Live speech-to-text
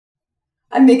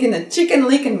I'm making a chicken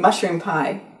leek and mushroom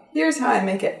pie. Here's how I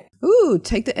make it. Ooh,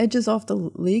 take the edges off the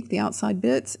leek, the outside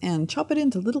bits, and chop it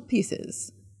into little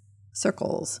pieces,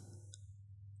 circles.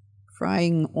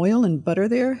 Frying oil and butter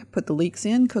there, put the leeks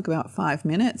in, cook about 5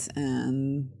 minutes,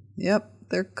 and yep,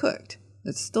 they're cooked.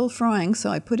 It's still frying, so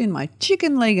I put in my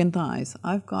chicken leg and thighs.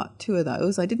 I've got 2 of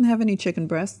those. I didn't have any chicken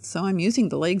breasts, so I'm using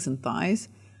the legs and thighs.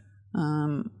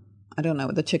 I don't know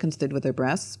what the chickens did with their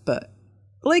breasts, but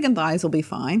leg and thighs will be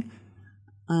fine.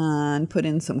 And put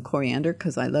in some coriander,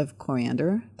 because I love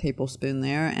coriander, tablespoon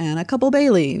there, and a couple bay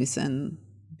leaves, and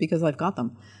because I've got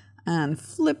them. And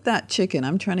flip that chicken.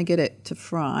 I'm trying to get it to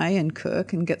fry and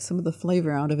cook and get some of the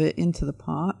flavor out of it into the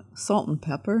pot. Salt and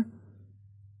pepper.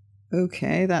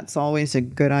 Okay, that's always a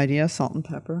good idea, salt and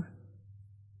pepper.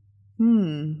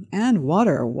 And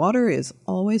water. Water is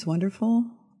always wonderful.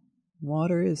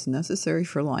 Water is necessary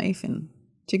for life, and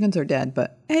chickens are dead,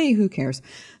 but hey, who cares?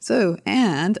 So,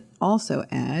 and also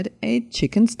add a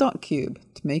chicken stock cube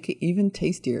to make it even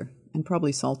tastier and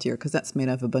probably saltier, because that's made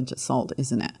of a bunch of salt,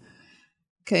 isn't it?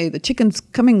 Okay, the chicken's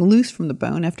coming loose from the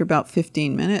bone after about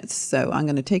 15 minutes, so I'm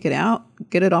going to take it out,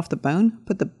 get it off the bone,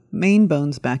 put the main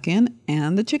bones back in,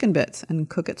 and the chicken bits, and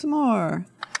cook it some more.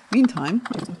 Meantime,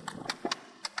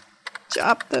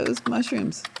 chop those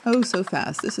mushrooms. Oh, so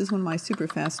fast. This is one of my super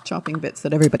fast chopping bits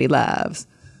that everybody loves.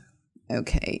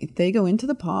 Okay, they go into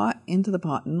the pot,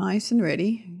 nice and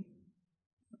ready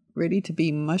to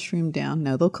be mushroomed down.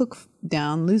 Now they'll cook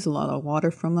down, lose a lot of water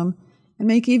from them, and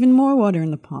make even more water in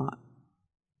the pot.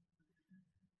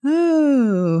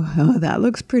 Oh, that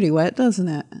looks pretty wet, doesn't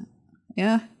it?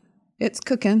 Yeah, it's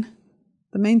cooking.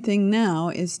 The main thing now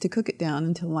is to cook it down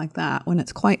until like that, when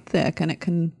it's quite thick and it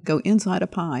can go inside a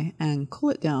pie, and cool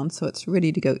it down so it's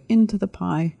ready to go into the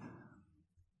pie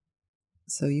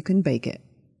so you can bake it.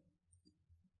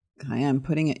 I am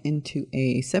putting it into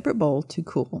a separate bowl to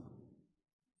cool.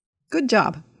 Good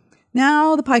job.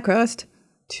 Now the pie crust.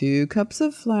 2 cups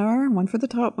of flour, 1 for the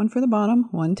top, 1 for the bottom,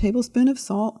 1 tablespoon of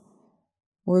salt.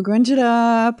 We're grunge it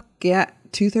up. Get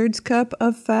 2/3 cup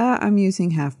of fat. I'm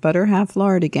using half butter, half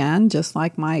lard again, just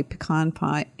like my pecan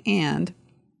pie and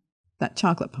that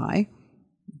chocolate pie.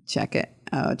 Check it.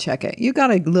 Oh, check it. You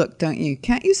gotta look, don't you?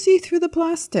 Can't you see through the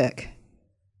plastic?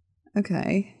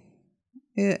 Okay.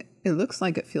 It looks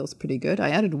like it feels pretty good. I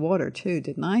added water too,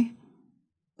 didn't I?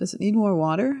 Does it need more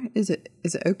water? Is it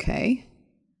okay?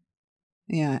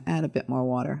 Yeah, add a bit more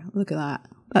water. Look at that.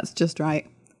 That's just right.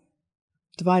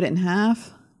 Divide it in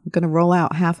half. I'm going to roll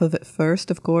out half of it first,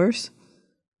 of course.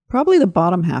 Probably the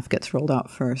bottom half gets rolled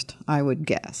out first, I would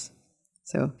guess.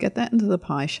 So get that into the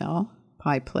pie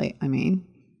plate, I mean.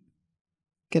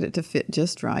 Get it to fit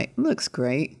just right. Looks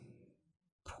great.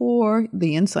 Pour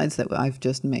the insides that I've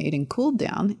just made and cooled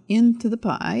down into the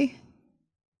pie.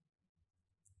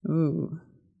 Ooh.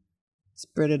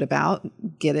 Spread it about.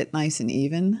 Get it nice and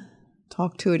even.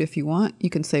 Talk to it if you want. You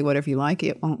can say whatever you like.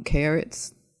 It won't care.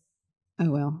 Oh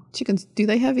well. Chickens, do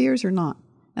they have ears or not?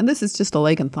 And this is just a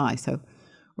leg and thigh. So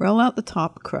roll out the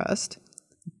top crust.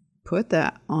 Put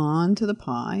that onto the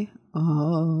pie.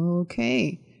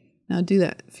 Okay. Now do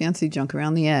that fancy junk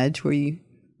around the edge where you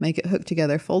make it hook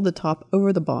together. Fold the top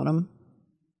over the bottom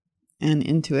and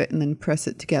into it, and then press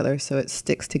it together so it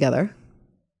sticks together.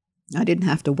 I didn't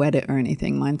have to wet it or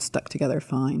anything. Mine stuck together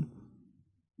fine.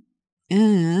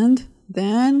 And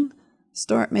then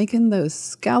start making those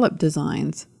scallop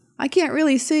designs. I can't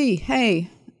really see.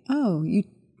 Hey, oh, you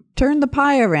turn the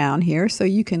pie around here so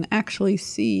you can actually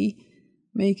see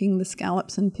making the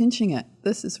scallops and pinching it.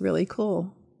 This is really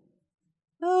cool.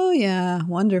 Oh yeah,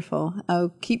 wonderful.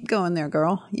 Oh, keep going there,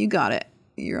 girl. You got it.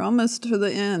 You're almost to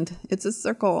the end. It's a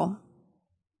circle.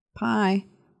 Pie.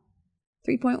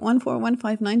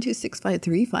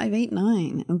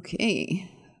 3.1415926535589.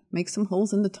 Okay. Make some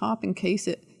holes in the top in case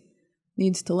it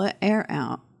needs to let air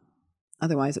out.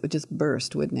 Otherwise, it would just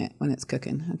burst, wouldn't it, when it's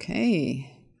cooking?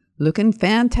 Okay. Looking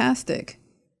fantastic.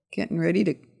 Getting ready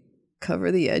to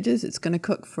cover the edges. It's going to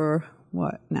cook for,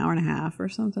 what, an hour and a half or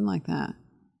something like that.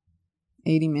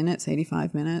 80 minutes,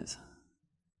 85 minutes.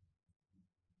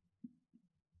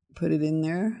 Put it in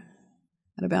there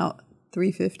at about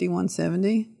 350,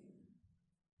 170.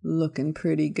 Looking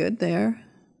pretty good there.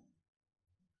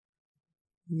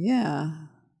 Yeah.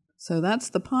 So that's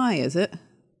the pie, is it?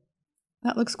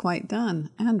 That looks quite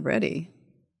done and ready.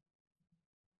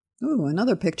 Ooh,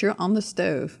 another picture on the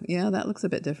stove. Yeah, that looks a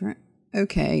bit different.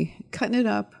 Okay, cutting it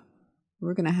up.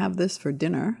 We're going to have this for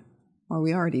dinner. Or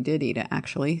we already did eat it,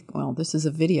 actually. Well, this is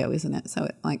a video, isn't it? So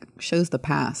it like shows the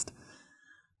past.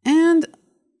 And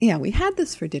yeah, we had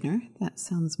this for dinner. That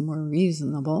sounds more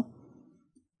reasonable.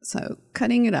 So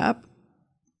cutting it up.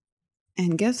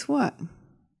 And guess what?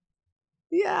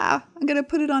 Yeah, I'm going to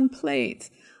put it on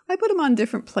plates. I put them on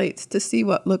different plates to see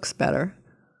what looks better.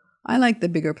 I like the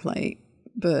bigger plate,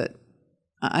 but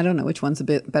I don't know which one's a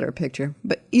bit better picture.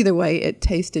 But either way, it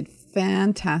tasted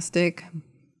fantastic.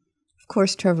 Of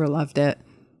course, Trevor loved it.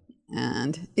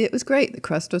 And it was great. The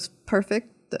crust was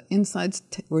perfect. The insides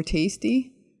were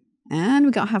tasty. And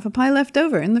we got half a pie left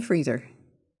over in the freezer.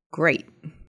 Great.